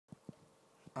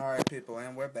Alright, people,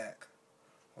 and we're back.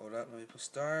 Hold up, let me put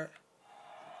start.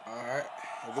 Alright,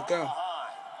 here we go.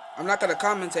 I'm not going to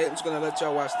commentate, I'm just going to let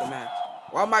y'all watch the match.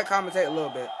 Well, I might commentate a little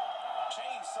bit.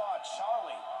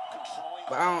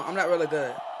 But I'm not really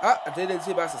good. Oh, I did it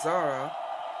by Cesaro.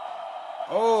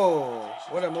 Oh,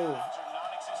 what a move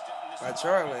by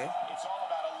Charlie.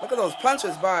 Look at those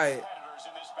punches by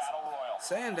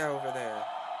Sandow over there.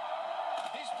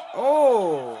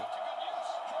 Oh.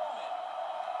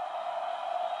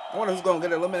 I wonder who's going to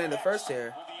get eliminated first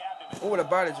here. Oh, what a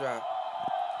body drop.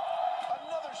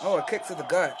 Oh, a kick to the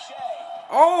gut.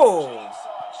 Oh.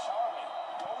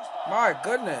 My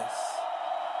goodness.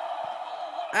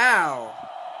 Ow.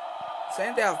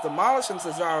 Sandow's demolishing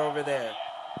Cesaro over there.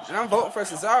 And I'm voting for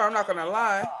Cesaro, I'm not going to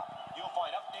lie.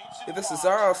 Either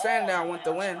Cesaro or Sandow went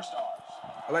to win.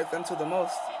 I like them two the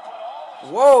most.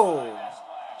 Whoa.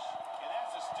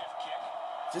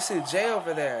 Just see Jay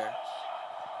over there.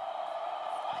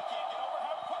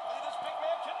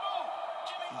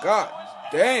 God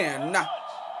damn. Nah.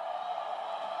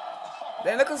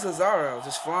 Then look at Cesaro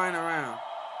just flying around.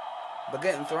 But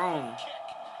getting thrown.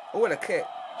 Oh, what a kick.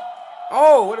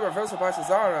 Oh, what a reversal by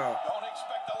Cesaro.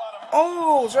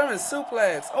 Oh, German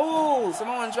suplex. Oh,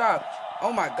 Samoan drop.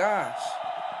 Oh my gosh.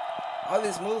 All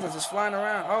these moves are just flying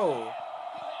around. Oh,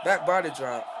 back body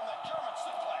drop.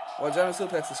 Well, German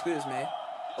suplex, excuse me.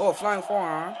 Oh, a flying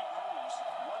forearm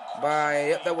by,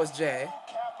 yep, that was Jay.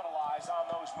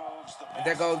 And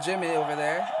there goes Jimmy over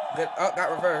there. Good, oh, got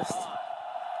reversed.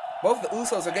 Both the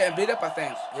Usos are getting beat up, I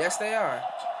think. Yes, they are.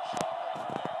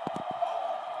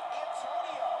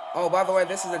 Oh, by the way,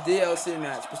 this is a DLC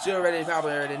match, but you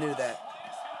probably already knew that.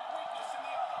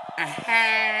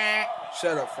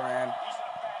 Shut up, friend.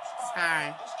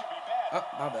 Hi. Oh,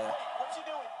 my bad.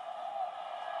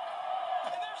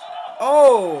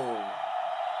 Oh!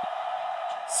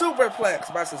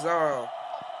 Superplex by Cesaro.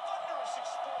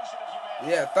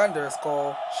 Yeah, Thunder is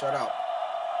cool. Shut up.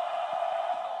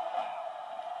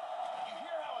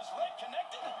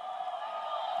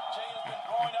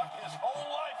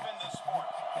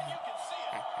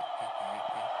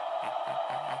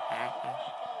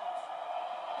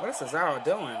 What is Cesaro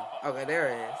doing? Okay,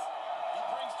 there he is.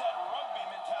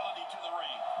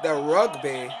 The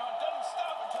rugby.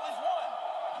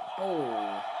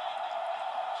 Oh.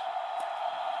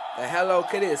 The Hello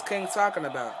Kitty is King talking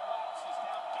about.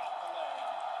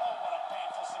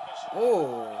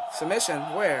 Oh, submission.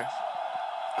 Where?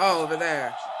 Oh, over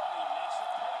there.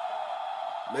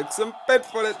 Make some pay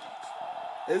for it.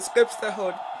 It skips the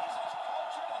hood.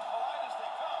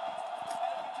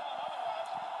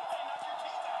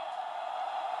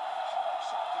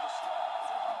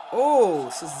 Oh,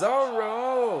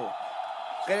 Cesaro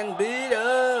getting beat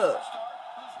up.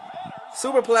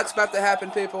 Superplex about to happen,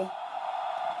 people.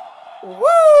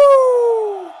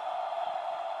 Woo!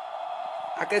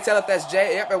 I can't tell if that's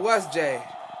Jay. Yep, it was Jay.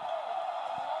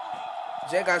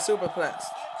 Jay got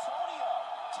superplexed.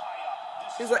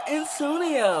 He's like,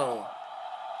 Antonio.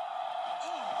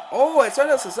 Oh,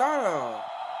 Antonio Cesaro.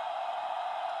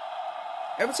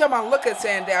 Every time I look at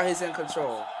Sandow, he's in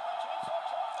control.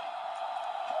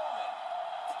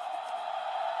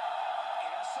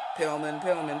 Pillman.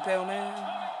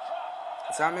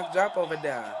 Atomic drop over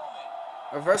there.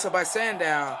 Reversal by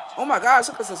Sandow. Oh my gosh,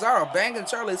 look at Cesaro banging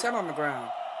Charlie's head on the ground.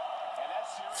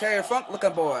 Terry Funk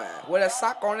looking boy. With a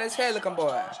sock on his head looking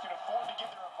boy.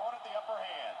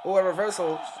 Oh, a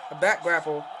reversal. A back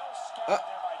grapple.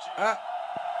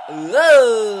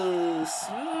 Low.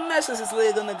 Smashes his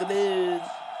leg on the glue.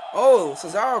 Oh,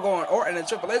 Cesaro going Orton in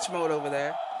Triple H mode over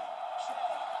there.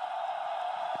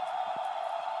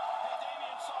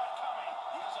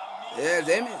 Yeah,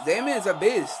 Damien's a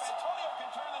beast.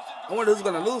 I wonder who's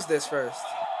going to lose this first.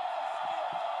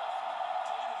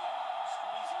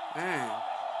 Man.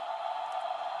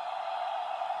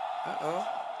 Uh-oh.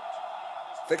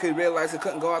 I think he realized he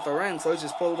couldn't go out the ring, so he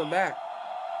just pulled him back.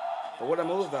 But what a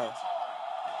move, though.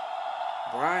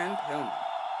 Brian Pillman.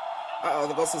 Uh-oh,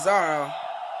 there goes Cesaro.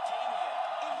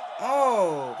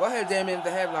 Oh, go ahead, Damien, the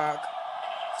headlock.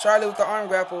 Charlie with the arm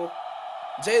grapple.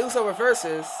 Jey Uso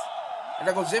reverses. And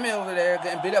there goes Jimmy over there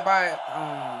getting beat up by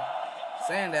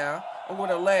Sandow. Oh, what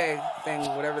a leg thing,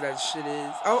 whatever that shit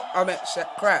is. Oh, I meant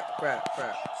crap.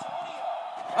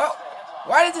 Oh,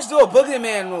 why did they just do a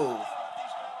boogeyman move?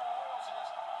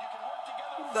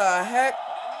 What the heck?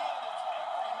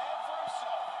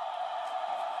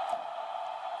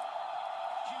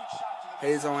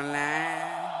 He's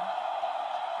online.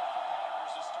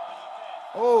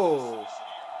 Oh.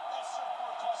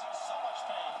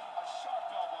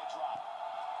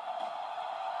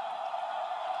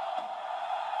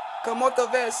 Como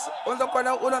otra vez.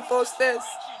 Uno, dos, tres.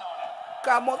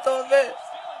 Como otra vez.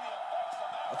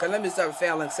 Okay, let me start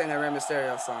failing singing Rey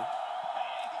Mysterio song.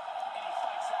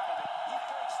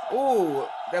 Ooh,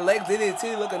 that leg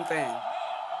DDT looking thing.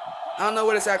 I don't know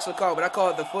what it's actually called, but I call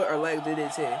it the foot or leg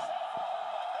DDT.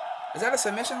 Is that a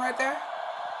submission right there?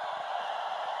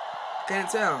 Can't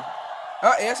tell.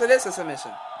 Oh, yes, it is a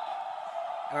submission.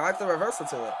 And I like the reversal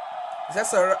to it. Is that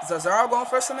Cesaro going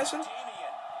for a submission?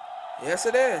 Yes,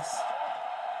 it is.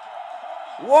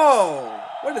 Whoa!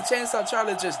 What did Chainsaw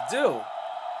Charlie just do?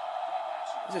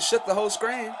 He just shook the whole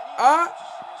screen.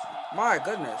 My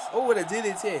goodness. Oh, with a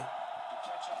DDT.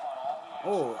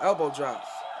 Oh, elbow drop.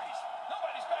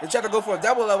 He tried to go for a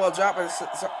double elbow drop, and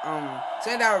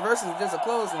Sandow reverses and does a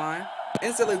clothesline,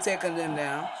 instantly taking him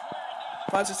down.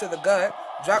 Punches to the gut.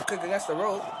 Drop kick against the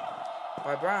rope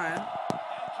by Bryan.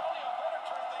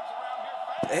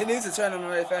 He needs to turn him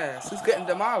really fast. He's getting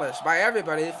demolished by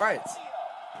everybody he fights.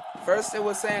 First it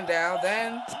was Sandow,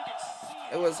 then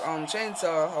it was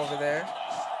Chainsaw over there.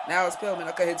 Now it's Pillman.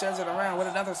 Okay, he turns it around with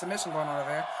another submission going on over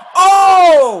there.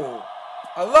 Oh!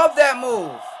 I love that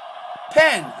move.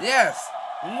 Pin, yes.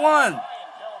 1.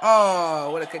 Oh,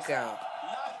 what a kick out.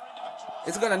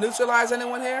 Is it going to neutralize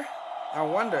anyone here? I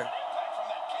wonder.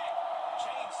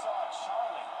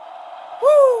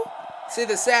 Woo! See,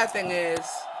 the sad thing is,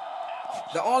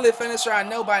 the only finisher I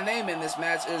know by name in this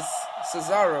match is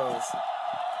Cesaro's.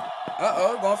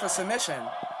 Uh-oh, going for submission.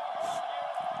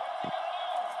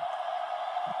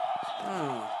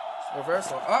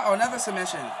 Reversal. Uh-oh, another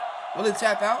submission. Will he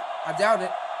tap out? I doubt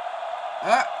it.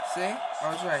 See? I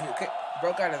was right. He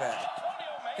broke out of that.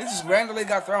 He just randomly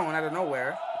got thrown out of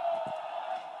nowhere.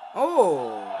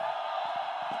 Oh.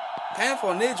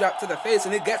 Painful knee drop to the face,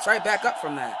 and he gets right back up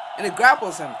from that. And he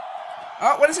grapples him.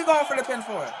 Oh, what is he going for the pin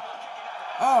for?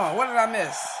 Oh, what did I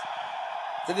miss?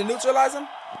 Did he neutralize him?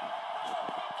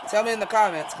 Tell me in the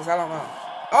comments, because I don't know.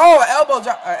 Oh, an elbow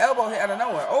drop. An elbow hit out of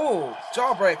nowhere. Oh,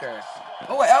 jawbreaker.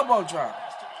 Oh, an elbow drop.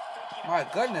 My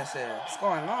goodness here. What's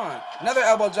going on? Another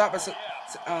elbow drop.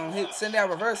 Sandow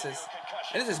reverses.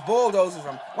 And it just bulldozes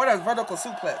him. What a vertical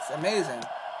suplex. Amazing.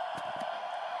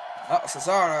 Oh,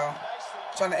 Cesaro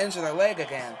trying to injure their leg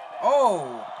again.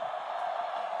 Oh.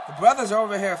 The brothers are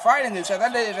over here fighting each other.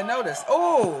 I didn't even notice.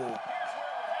 Oh.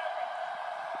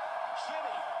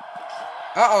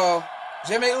 Uh-oh.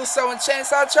 Jimmy Uso and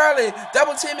Chainsaw Charlie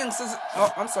double teaming.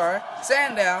 Oh, I'm sorry.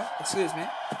 Sandow. Excuse me.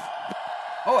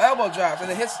 Oh, elbow drops.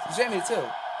 And it hits Jimmy, too.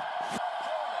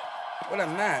 What a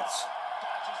match.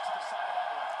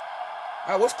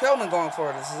 What's Pillman going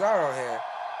for? The Cesaro here.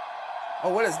 Oh,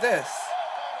 what is this?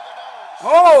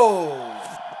 Oh.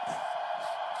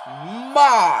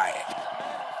 My.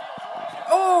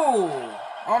 Oh.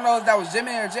 I don't know if that was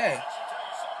Jimmy or Jay.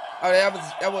 Oh,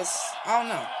 that was I don't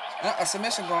know. A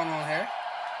submission going on here.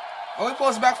 Oh, he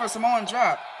pulls back for a Samoan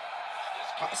drop.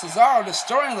 Cesaro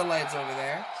destroying the legs over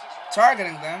there.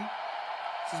 Targeting them.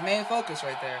 It's his main focus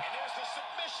right there.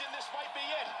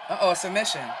 Uh-oh,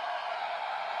 submission.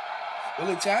 Will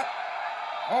he tap?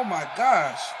 Oh my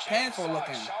gosh. Painful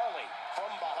looking.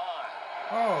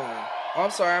 Oh, I'm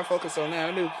sorry. I'm focused on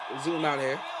that. Let me zoom out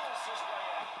here.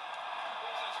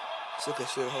 Let's look at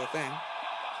the whole thing.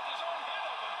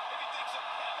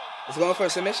 It's going for a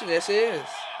submission. Yes, it is.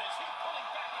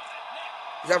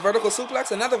 Is that vertical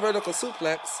suplex? Another vertical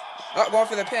suplex. Oh, going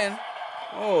for the pin.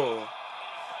 Oh.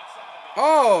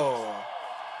 Oh.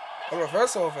 A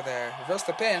reversal over there. Reverse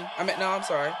the pin. No, I'm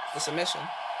sorry. The submission.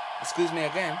 Excuse me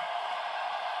again.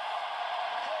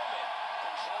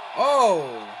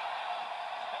 Oh.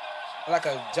 Like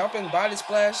a jumping body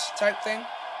splash type thing.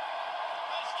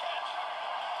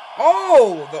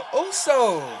 Oh, the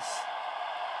Usos.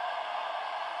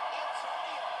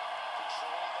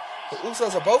 The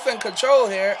Usos are both in control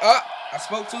here. I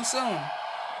spoke too soon.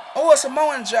 Oh, a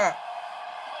Samoan drop.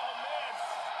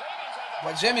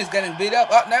 But Jimmy's getting beat up.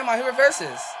 Never mind, he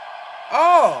reverses.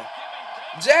 Oh,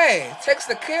 Jay takes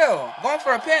the kill. Going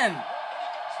for a pin.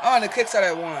 Oh, and it kicks out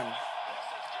at 1.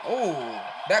 Oh,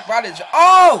 back body drop.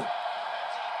 Oh,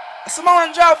 a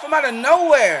Samoan drop from out of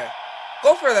nowhere.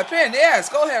 Go for the pin. Yes,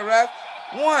 go ahead, ref.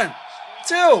 1,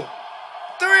 2,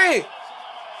 3.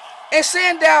 And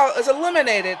Sandow is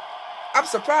eliminated. I'm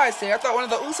surprised here. I thought one of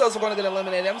the Usos were going to get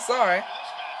eliminated. I'm sorry.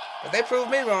 But they proved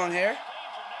me wrong here.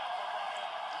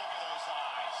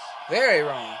 Very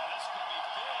wrong.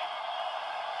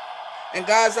 And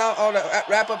guys, I'll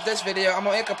wrap up this video. I'm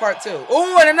going to make a part 2.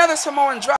 Ooh, and another Samoan drop.